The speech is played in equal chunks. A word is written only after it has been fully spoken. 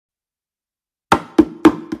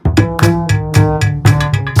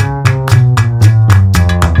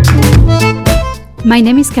My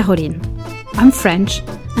name is Caroline. I'm French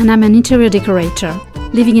and I'm an interior decorator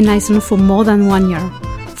living in Iceland for more than 1 year,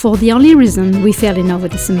 for the only reason we fell in love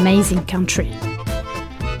with this amazing country.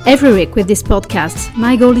 Every week with this podcast,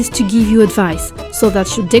 my goal is to give you advice so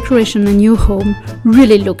that your decoration and your home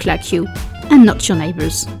really look like you and not your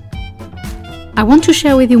neighbors. I want to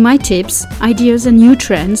share with you my tips, ideas and new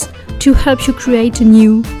trends to help you create a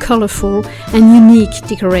new, colorful and unique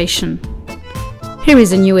decoration. Here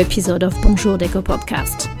is a new episode of Bonjour Déco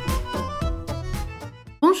Podcast.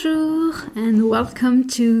 Bonjour and welcome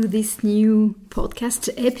to this new podcast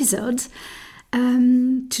episode.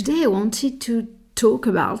 Today I wanted to talk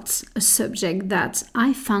about a subject that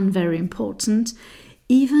I found very important,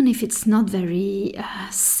 even if it's not very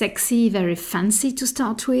sexy, very fancy to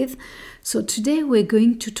start with. So today we're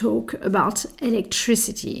going to talk about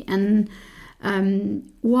electricity and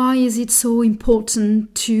why is it so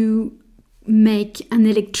important to make an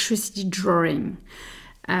electricity drawing.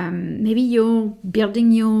 Maybe you're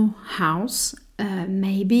building your house,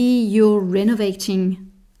 maybe you're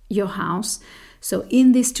renovating your house. So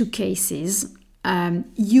in these two cases,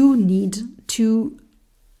 you need to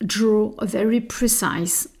draw a very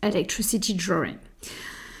precise electricity drawing.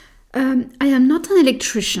 I am not an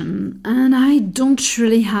electrician and I don't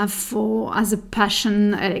really have as a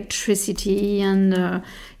passion electricity and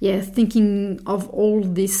thinking of all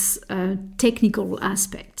these technical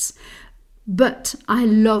aspects. But I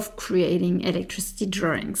love creating electricity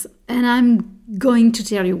drawings and I'm going to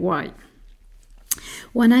tell you why.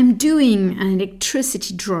 When I'm doing an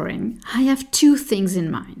electricity drawing, I have two things in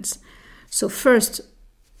mind. So first,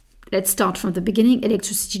 let's start from the beginning.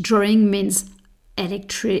 Electricity drawing means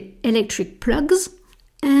electric plugs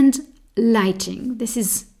and lighting. This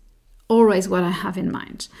is always what I have in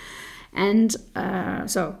mind. And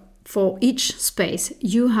so for each space,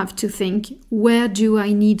 you have to think, where do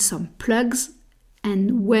I need some plugs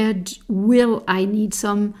and where will I need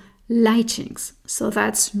some lightings? So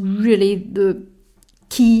that's really the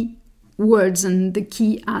key words and the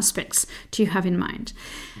key aspects to have in mind.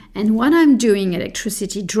 And when I'm doing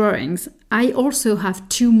electricity drawings, I also have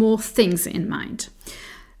two more things in mind.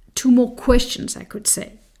 Two more questions, I could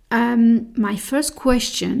say. My first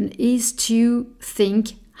question is to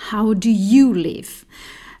think, how do you live?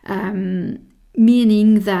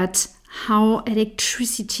 Meaning that how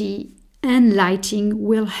electricity and lighting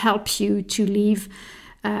will help you to live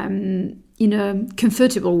in a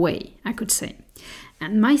comfortable way, I could say.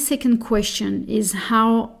 And my second question is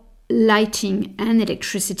how lighting and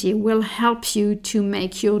electricity will help you to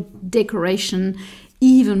make your decoration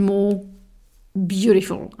even more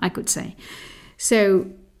beautiful, I could say. So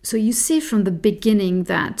you see from the beginning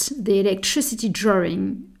that with the electricity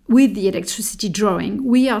drawing,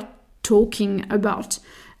 we are talking about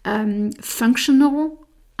functional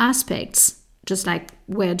aspects, just like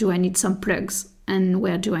where do I need some plugs and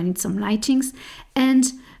where do I need some lightings,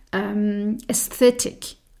 and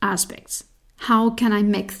aesthetic aspects. How can I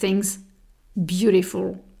make things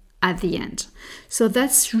beautiful at the end? So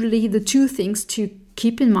that's really the two things to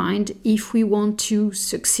keep in mind if we want to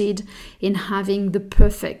succeed in having the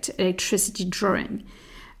perfect electricity drawing.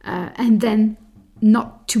 And then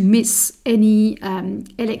not to miss any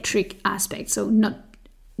electric aspects. So not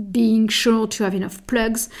being sure to have enough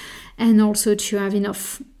plugs and also to have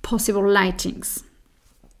enough possible lightings.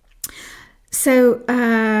 So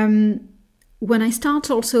when I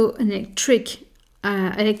start also an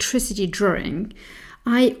electricity drawing,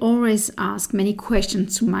 I always ask many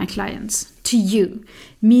questions to my clients, to you,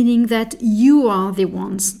 meaning that you are the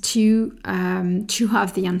ones to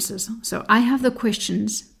have the answers. So I have the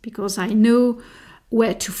questions because I know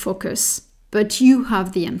where to focus, but you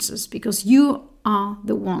have the answers because you are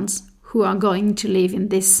the ones who are going to live in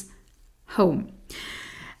this home.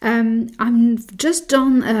 I've just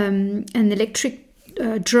done an electric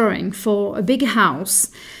drawing for a big house.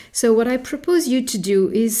 So what I propose you to do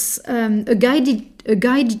is a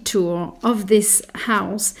guided tour of this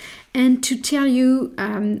house and to tell you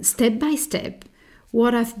step by step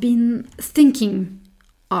what I've been thinking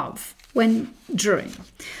of when drawing.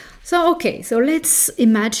 So let's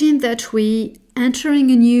imagine that we entering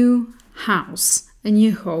a new house, a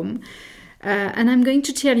new home, and I'm going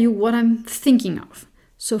to tell you what I'm thinking of.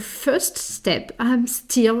 So first step, I'm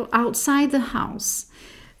still outside the house.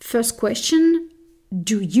 First question,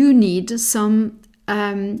 do you need some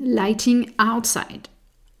lighting outside?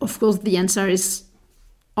 Of course, the answer is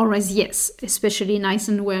always yes, especially in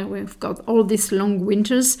Iceland where we've got all these long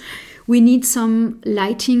winters. We need some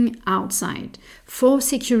lighting outside for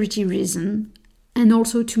security reason and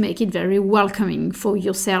also to make it very welcoming for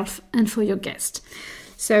yourself and for your guest.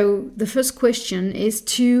 So the first question is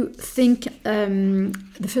to think,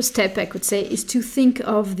 the first step I could say is to think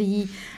of the